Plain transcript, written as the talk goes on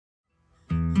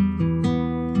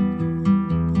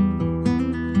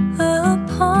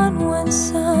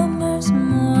summer's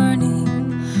morning,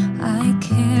 I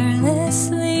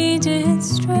carelessly did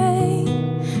stray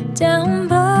down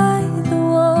by the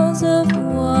walls of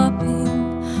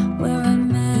Wapping, where I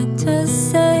met a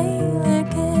sailor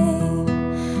gay,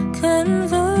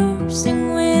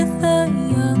 conversing with a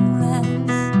young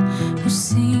lass who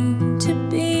seemed to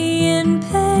be in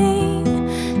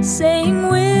pain, saying,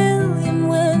 "William,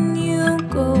 when you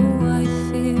go, I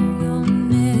fear you'll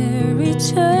ne'er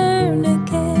return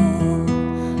again."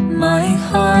 My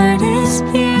heart is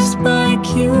pierced by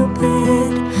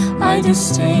Cupid, I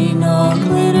disdain all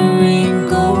glittering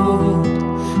gold.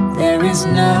 There is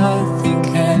nothing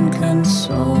can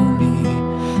console me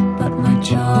but my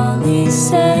jolly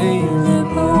sailor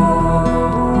boat.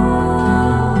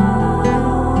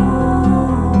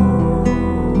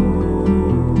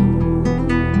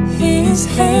 His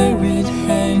hair, it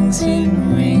hangs in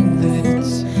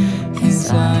ringlets, his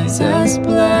eyes as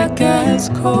black as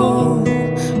coal.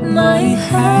 My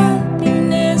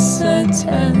happiness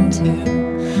attend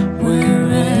him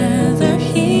wherever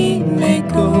he may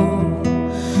go.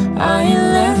 I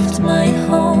left my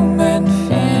home and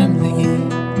family,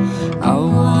 I'll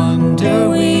wander,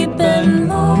 weep and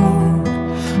moan,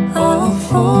 all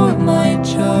for my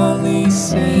jolly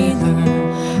sailor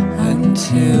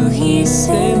until he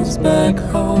sails back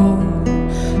home.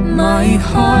 My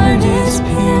heart is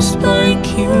pierced by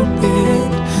Cupid,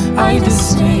 I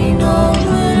disdain all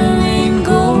glittering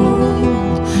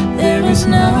gold. There is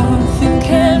nothing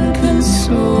can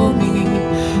console me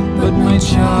but my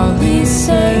jolly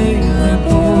sailor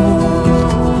boat.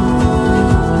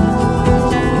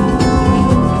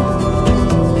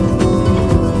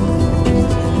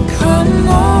 Come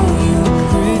all you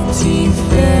pretty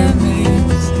fair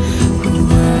maids,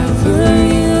 whoever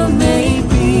you may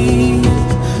be,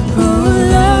 who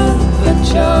love a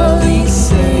jolly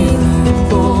sailor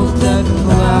boat that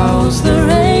plows the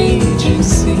raging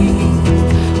sea,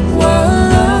 while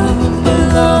love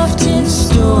aloft in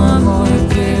storm or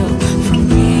gale from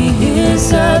me his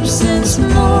absence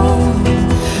moan,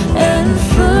 and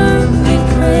firmly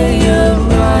pray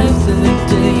arrive the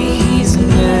day he's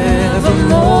never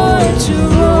more to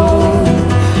roam.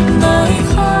 My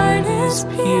heart is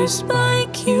pierced by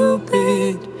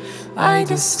Cupid, I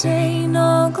disdain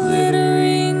all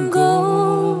glittering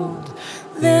gold.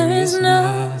 There is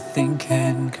nothing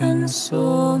can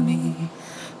console me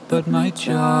but my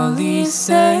jolly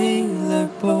sailor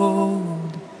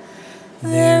boat.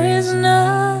 There is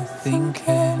nothing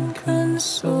can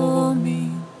console me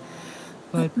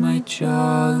but my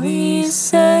jolly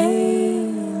sailor